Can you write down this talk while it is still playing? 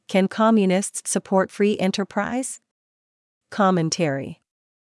Can communists support free enterprise? Commentary.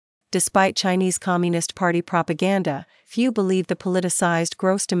 Despite Chinese Communist Party propaganda, few believe the politicized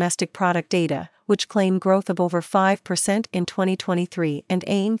gross domestic product data, which claim growth of over 5% in 2023 and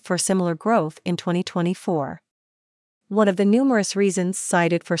aim for similar growth in 2024. One of the numerous reasons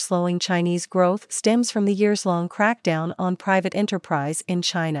cited for slowing Chinese growth stems from the years-long crackdown on private enterprise in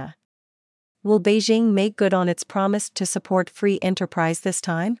China. Will Beijing make good on its promise to support free enterprise this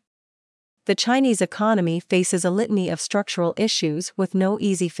time? The Chinese economy faces a litany of structural issues with no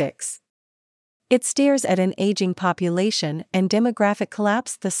easy fix. It stares at an aging population and demographic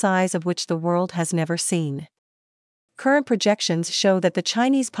collapse the size of which the world has never seen. Current projections show that the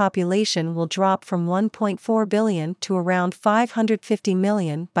Chinese population will drop from 1.4 billion to around 550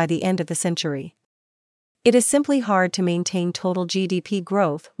 million by the end of the century. It is simply hard to maintain total GDP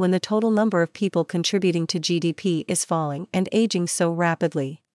growth when the total number of people contributing to GDP is falling and aging so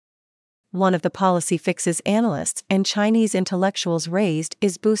rapidly. One of the policy fixes analysts and Chinese intellectuals raised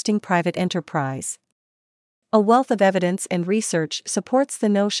is boosting private enterprise. A wealth of evidence and research supports the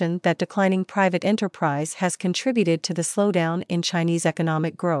notion that declining private enterprise has contributed to the slowdown in Chinese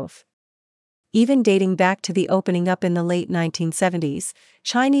economic growth. Even dating back to the opening up in the late 1970s,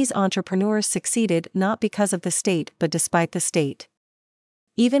 Chinese entrepreneurs succeeded not because of the state but despite the state.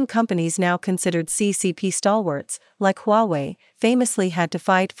 Even companies now considered CCP stalwarts, like Huawei, famously had to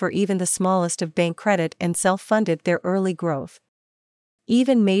fight for even the smallest of bank credit and self-funded their early growth.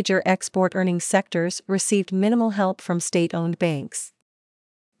 Even major export-earning sectors received minimal help from state-owned banks.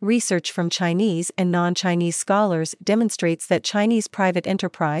 Research from Chinese and non-Chinese scholars demonstrates that Chinese private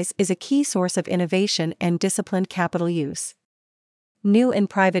enterprise is a key source of innovation and disciplined capital use. New and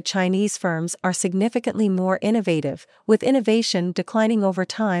private Chinese firms are significantly more innovative, with innovation declining over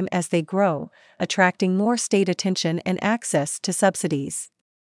time as they grow, attracting more state attention and access to subsidies.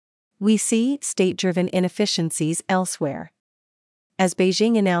 We see state-driven inefficiencies elsewhere. As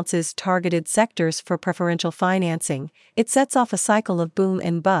Beijing announces targeted sectors for preferential financing, it sets off a cycle of boom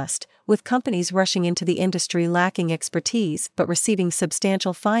and bust, with companies rushing into the industry lacking expertise but receiving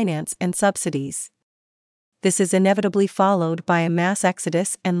substantial finance and subsidies. This is inevitably followed by a mass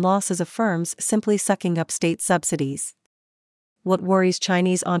exodus and losses of firms simply sucking up state subsidies. What worries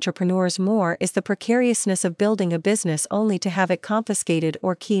Chinese entrepreneurs more is the precariousness of building a business only to have it confiscated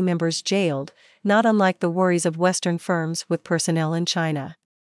or key members jailed, not unlike the worries of Western firms with personnel in China.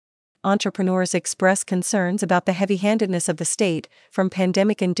 Entrepreneurs express concerns about the heavy-handedness of the state, from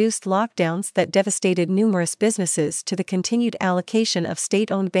pandemic-induced lockdowns that devastated numerous businesses to the continued allocation of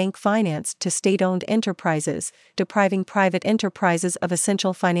state-owned bank finance to state-owned enterprises, depriving private enterprises of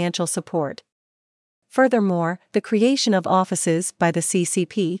essential financial support. Furthermore, the creation of offices by the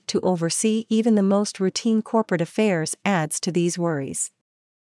CCP to oversee even the most routine corporate affairs adds to these worries.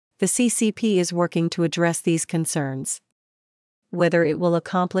 The CCP is working to address these concerns. Whether it will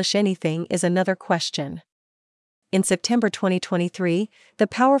accomplish anything is another question. In September 2023, the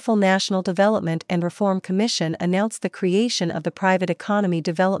powerful National Development and Reform Commission announced the creation of the Private Economy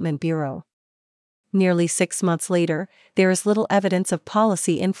Development Bureau. Nearly 6 months later, there is little evidence of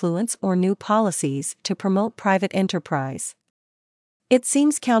policy influence or new policies to promote private enterprise. It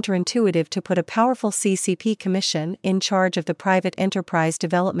seems counterintuitive to put a powerful CCP commission in charge of the Private Enterprise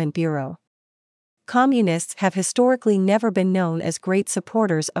Development Bureau. Communists have historically never been known as great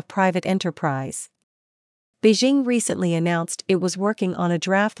supporters of private enterprise. Beijing recently announced it was working on a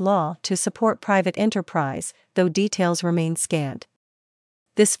draft law to support private enterprise, though details remain scant.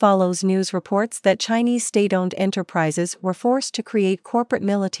 This follows news reports that Chinese state-owned enterprises were forced to create corporate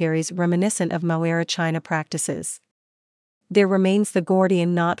militaries reminiscent of Mao-era China practices. There remains the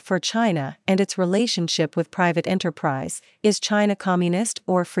Gordian knot for China and its relationship with private enterprise: is China communist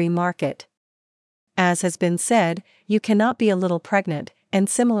or free market? As has been said, you cannot be a little pregnant, and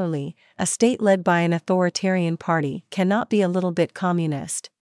similarly, a state led by an authoritarian party cannot be a little bit communist.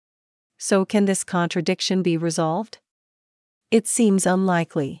 So can this contradiction be resolved? It seems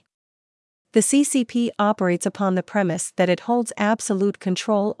unlikely. The CCP operates upon the premise that it holds absolute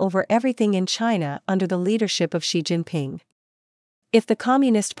control over everything in China under the leadership of Xi Jinping. If the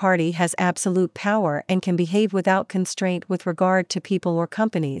Communist Party has absolute power and can behave without constraint with regard to people or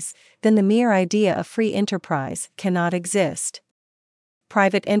companies, then the mere idea of free enterprise cannot exist.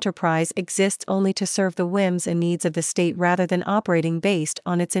 Private enterprise exists only to serve the whims and needs of the state rather than operating based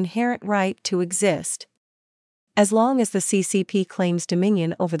on its inherent right to exist. As long as the CCP claims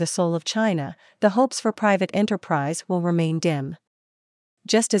dominion over the soul of China, the hopes for private enterprise will remain dim.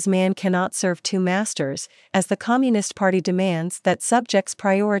 Just as man cannot serve two masters, as the Communist Party demands that subjects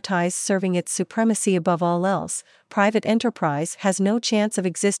prioritize serving its supremacy above all else, private enterprise has no chance of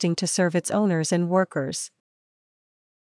existing to serve its owners and workers.